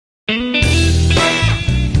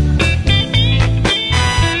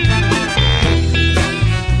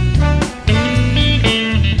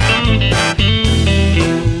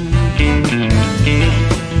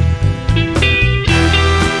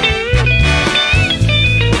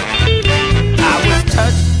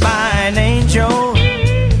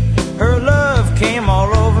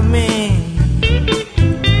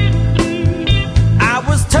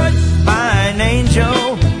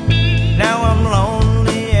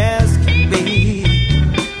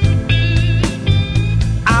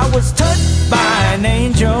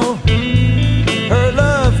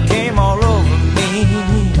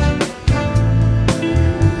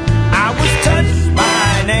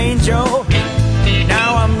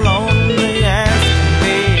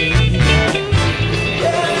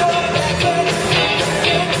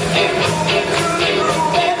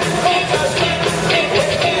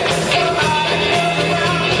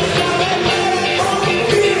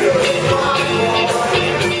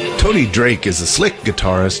Tony Drake is a slick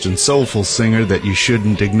guitarist and soulful singer that you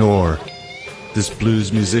shouldn't ignore. This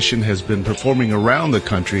blues musician has been performing around the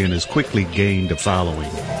country and has quickly gained a following.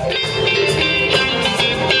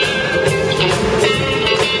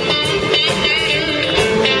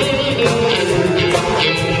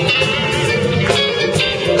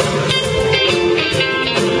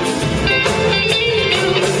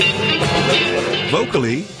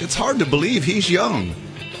 Vocally, it's hard to believe he's young.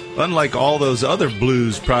 Unlike all those other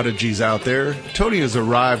blues prodigies out there, Tony has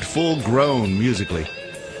arrived full-grown musically.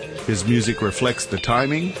 His music reflects the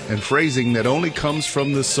timing and phrasing that only comes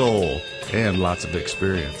from the soul and lots of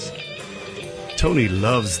experience. Tony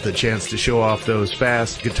loves the chance to show off those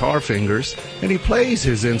fast guitar fingers, and he plays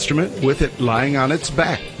his instrument with it lying on its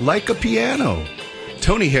back, like a piano.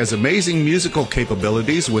 Tony has amazing musical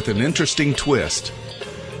capabilities with an interesting twist.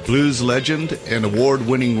 Blues legend and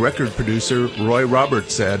award-winning record producer Roy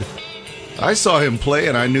Roberts said, "I saw him play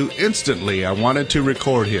and I knew instantly I wanted to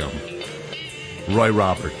record him." Roy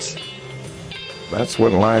Roberts. That's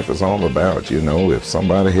what life is all about, you know. If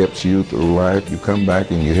somebody helps you through life, you come back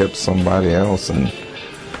and you help somebody else, and,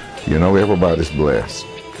 you know, everybody's blessed.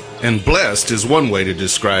 And blessed is one way to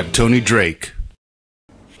describe Tony Drake.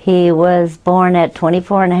 He was born at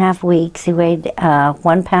 24 and a half weeks. He weighed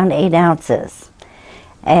 1 pound 8 ounces.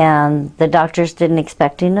 And the doctors didn't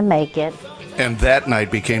expect him to make it. And that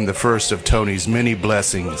night became the first of Tony's many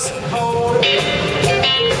blessings.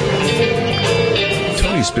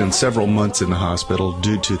 Tony spent several months in the hospital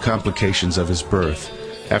due to complications of his birth.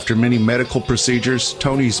 After many medical procedures,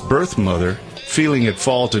 Tony's birth mother, feeling at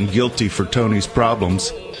fault and guilty for Tony's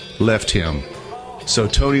problems, left him. So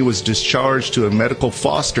Tony was discharged to a medical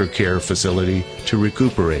foster care facility to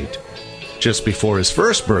recuperate. Just before his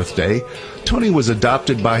first birthday, Tony was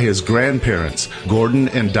adopted by his grandparents, Gordon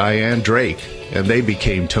and Diane Drake, and they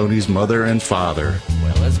became Tony's mother and father.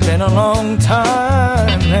 Well, it's been a long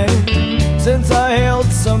time, hey, since I held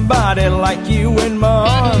somebody like you in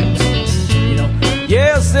my arms. You know,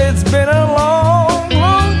 yes, it's been a long,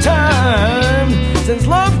 long time since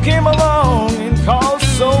love came along and caused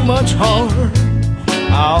so much harm.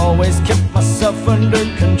 I always kept myself under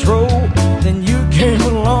control. Then you came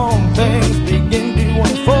along, things began to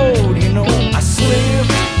unfold. You know, I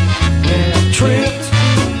slipped and I tripped.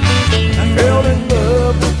 I fell in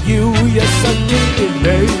love with you, yes I did,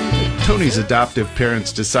 babe. Tony's adoptive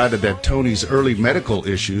parents decided that Tony's early medical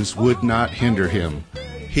issues would not hinder him.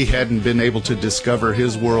 He hadn't been able to discover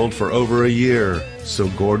his world for over a year, so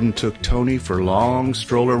Gordon took Tony for long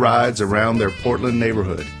stroller rides around their Portland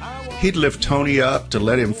neighborhood. He'd lift Tony up to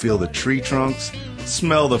let him feel the tree trunks,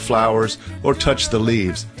 smell the flowers, or touch the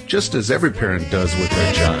leaves, just as every parent does with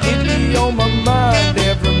their child. Keep on my mind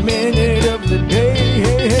every minute of the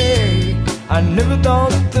day. I never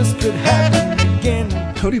thought this could happen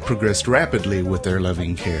again. Tony progressed rapidly with their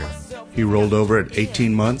loving care. He rolled over at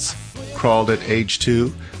 18 months, crawled at age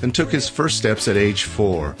 2, and took his first steps at age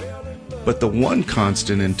 4. But the one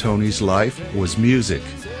constant in Tony's life was music.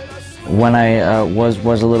 When I was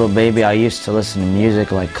a little baby, I used to listen to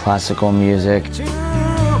music, like classical music.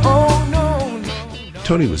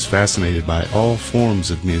 Tony was fascinated by all forms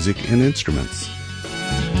of music and instruments.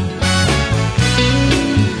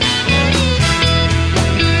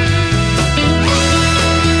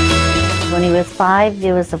 When he was 5,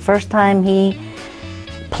 it was the first time he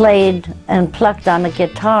played and plucked on the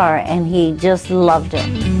guitar, and he just loved it.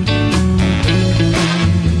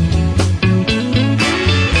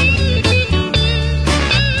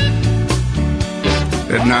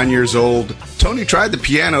 At 9 years old, Tony tried the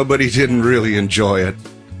piano, but he didn't really enjoy it.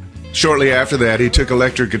 Shortly after that, he took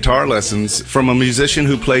electric guitar lessons from a musician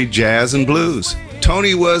who played jazz and blues.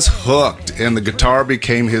 Tony was hooked, and the guitar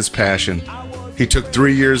became his passion. He took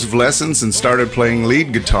 3 years of lessons and started playing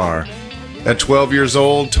lead guitar. At 12 years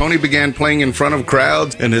old, Tony began playing in front of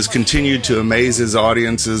crowds and has continued to amaze his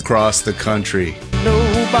audiences across the country.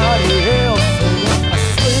 Nobody else.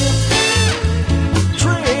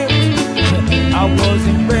 I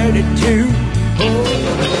wasn't ready to.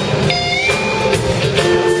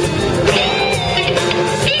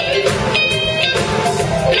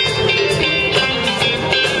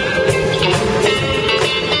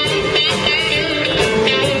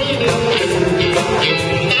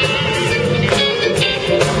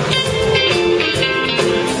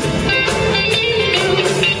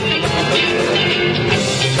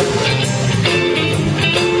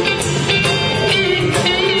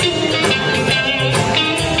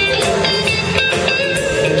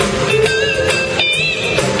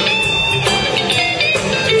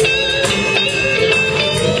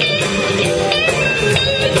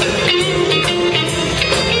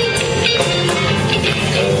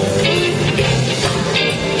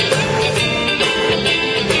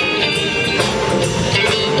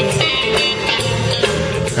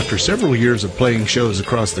 several years of playing shows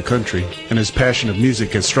across the country and his passion of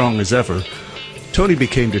music as strong as ever, Tony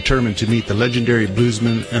became determined to meet the legendary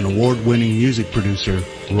bluesman and award-winning music producer,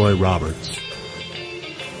 Roy Roberts.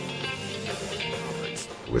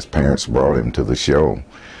 His parents brought him to the show,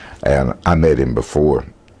 and I met him before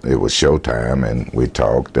it was showtime, and we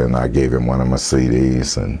talked, and I gave him one of my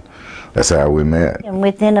CDs, and that's how we met. And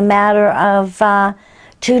within a matter of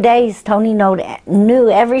 2 days, Tony knew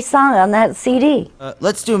every song on that CD.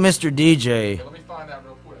 Let's do Mr. DJ. Let me find that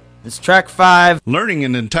real quick. It's track 5. Learning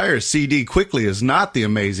an entire CD quickly is not the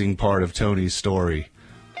amazing part of Tony's story.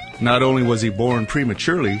 Not only was he born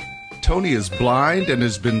prematurely, Tony is blind and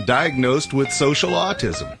has been diagnosed with social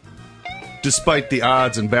autism. Despite the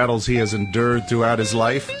odds and battles he has endured throughout his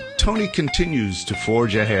life, Tony continues to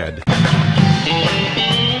forge ahead.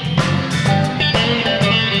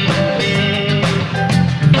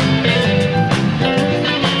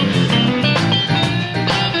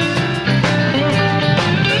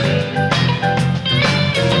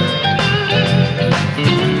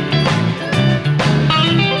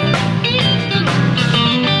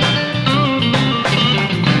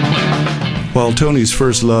 While Tony's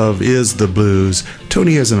first love is the blues,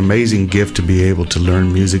 Tony has an amazing gift to be able to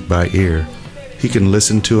learn music by ear. He can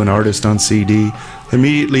listen to an artist on CD,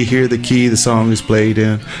 immediately hear the key the song is played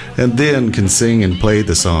in, and then can sing and play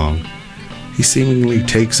the song. He seemingly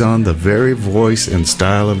takes on the very voice and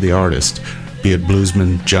style of the artist, be it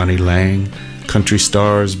bluesman Johnny Lang, country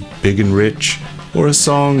stars Big and Rich, or a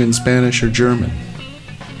song in Spanish or German.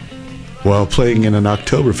 While playing in an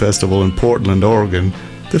October festival in Portland, Oregon,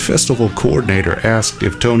 the festival coordinator asked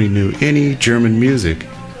if Tony knew any German music.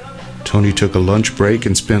 Tony took a lunch break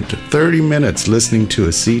and spent 30 minutes listening to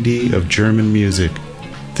a CD of German music,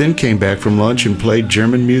 then came back from lunch and played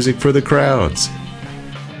German music for the crowds.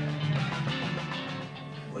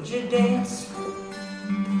 Would you dance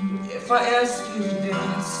if I asked you to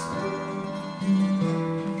dance?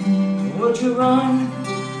 Would you run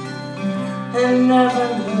and never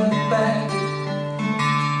look back?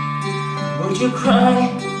 Would you cry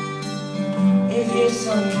if you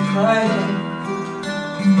saw me crying?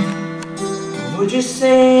 Would you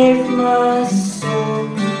save my soul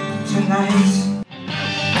tonight?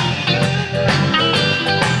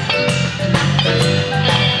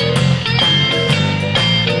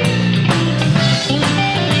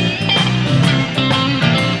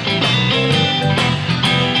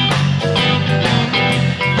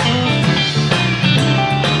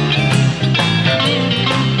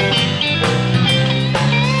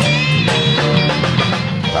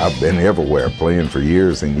 I've been everywhere playing for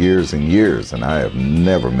years and years and years, and I have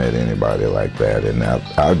never met anybody like that. And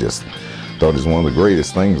I just thought it's one of the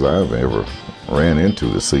greatest things I've ever ran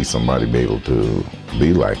into, to see somebody be able to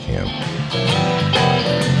be like him.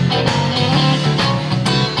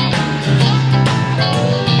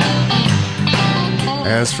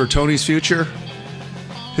 As for Tony's future,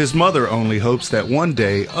 his mother only hopes that one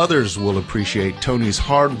day others will appreciate Tony's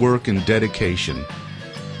hard work and dedication.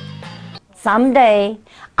 Someday,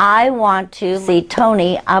 I want to see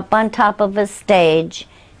Tony up on top of a stage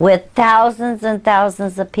with thousands and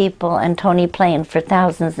thousands of people, and Tony playing for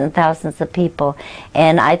thousands and thousands of people.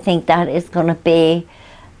 And I think that is going to be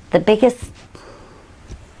the biggest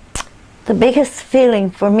feeling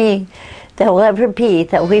for me that will ever be,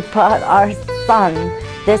 that we brought our son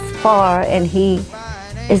this far and he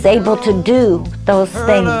is able to do those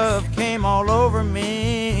things. Love came all over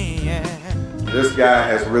me. This guy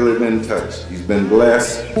has really been touched. He's been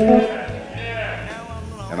blessed.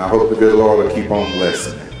 And I hope the good Lord will keep on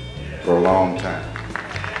blessing him for a long time.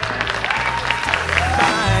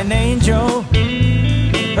 An angel,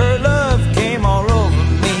 her love came all over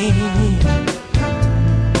me.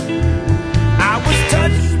 I was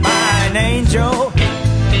touched by an angel.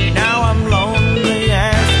 Now I'm lonely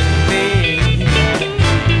as can be.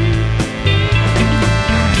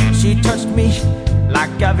 She touched me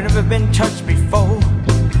like I've never been touched before.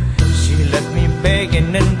 She left me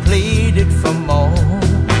begging and pleaded for more.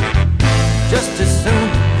 Just as soon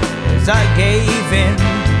as I gave in,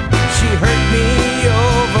 she hurt me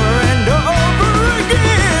over and over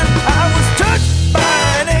again. I was touched by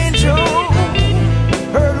an angel.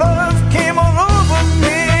 Her love came all over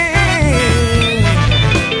me.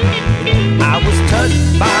 I was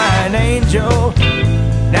touched by an angel.